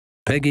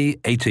Peggy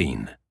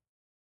 18.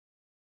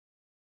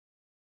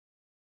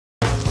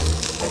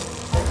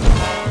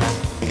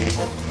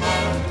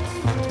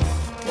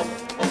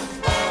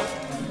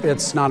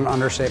 It's not an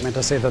understatement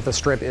to say that the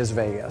Strip is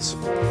Vegas.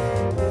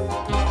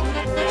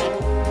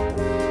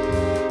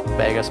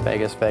 Vegas,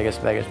 Vegas, Vegas,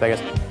 Vegas, Vegas.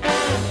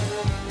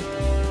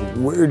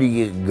 Where do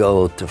you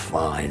go to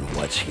find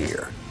what's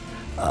here?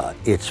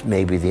 It's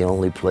maybe the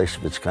only place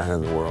of its kind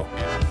in the world.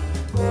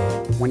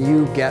 When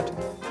you get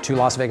to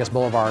Las Vegas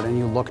Boulevard and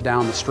you look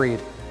down the street,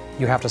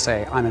 you have to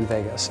say, I'm in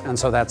Vegas. And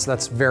so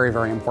that's very,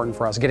 very important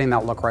for us. Getting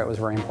that look right was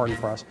very important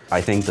for us. I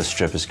think the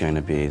Strip is going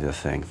to be the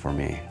thing for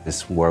me.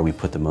 It's where we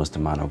put the most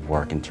amount of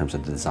work in terms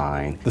of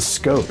design. The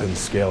scope and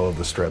scale of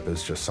the Strip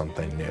is just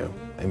something new.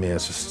 I mean,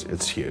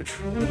 it's huge.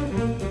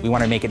 We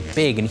want to make it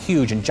big and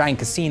huge and giant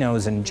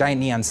casinos and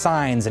giant neon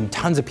signs and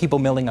tons of people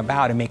milling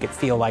about and make it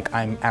feel like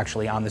I'm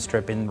actually on the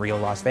Strip in real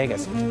Las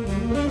Vegas.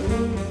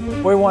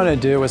 What we wanted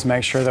to do was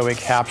make sure that we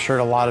captured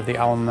a lot of the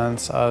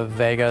elements of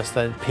Vegas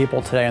that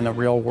people today in the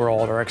real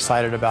world are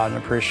excited about and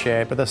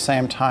appreciate, but at the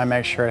same time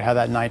make sure it had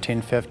that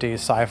 1950s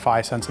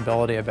sci-fi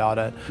sensibility about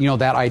it. You know,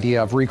 that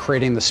idea of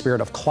recreating the spirit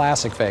of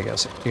classic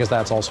Vegas, because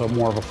that's also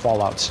more of a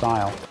Fallout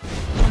style.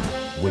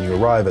 When you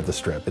arrive at the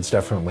Strip, it's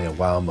definitely a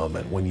wow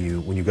moment. When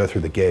you go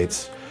through the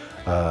gates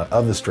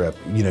of the Strip,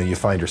 you know, you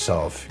find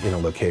yourself in a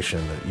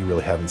location that you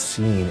really haven't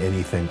seen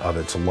anything of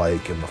its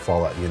like in the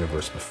Fallout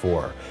universe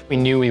before. We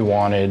knew we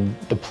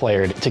wanted the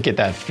player to get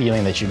that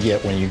feeling that you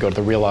get when you go to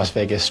the real Las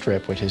Vegas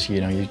Strip, which is,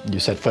 you know, you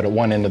set foot at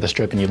one end of the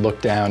Strip and you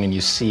look down and you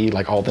see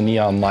like all the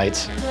neon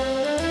lights.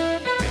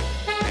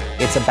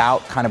 It's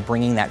about kind of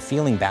bringing that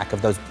feeling back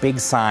of those big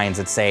signs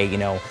that say, you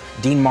know,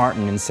 Dean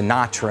Martin and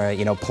Sinatra,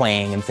 you know,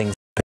 playing and things.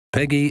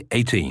 Peggy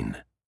 18.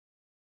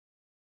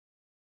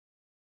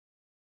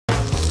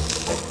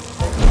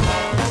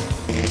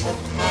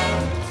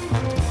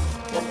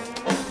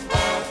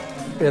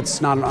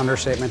 It's not an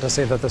understatement to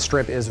say that the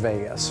Strip is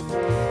Vegas.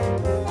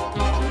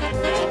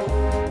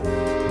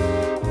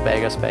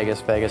 Vegas,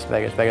 Vegas, Vegas,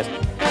 Vegas, Vegas.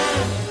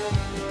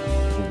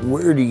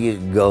 Where do you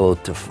go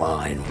to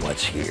find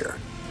what's here?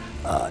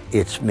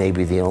 It's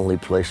maybe the only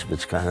place of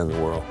its kind in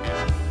the world.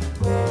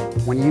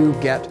 When you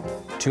get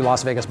to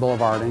Las Vegas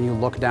Boulevard and you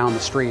look down the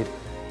street,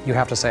 you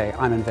have to say,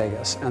 I'm in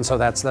Vegas. And so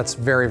that's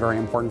very, very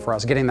important for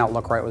us. Getting that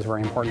look right was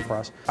very important for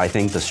us. I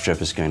think the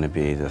Strip is going to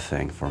be the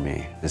thing for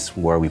me. It's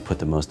where we put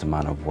the most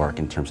amount of work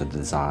in terms of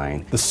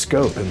design. The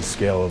scope and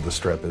scale of the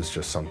Strip is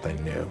just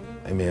something new.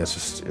 I mean,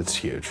 it's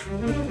huge.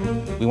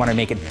 We want to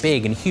make it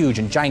big and huge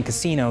and giant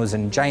casinos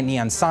and giant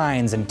neon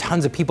signs and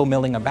tons of people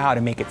milling about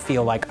and make it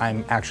feel like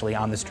I'm actually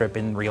on the Strip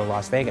in real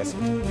Las Vegas.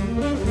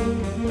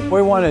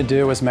 What we wanted to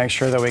do was make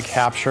sure that we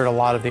captured a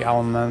lot of the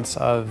elements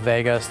of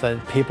Vegas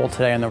that people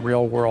today in the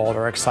real world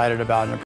are excited about and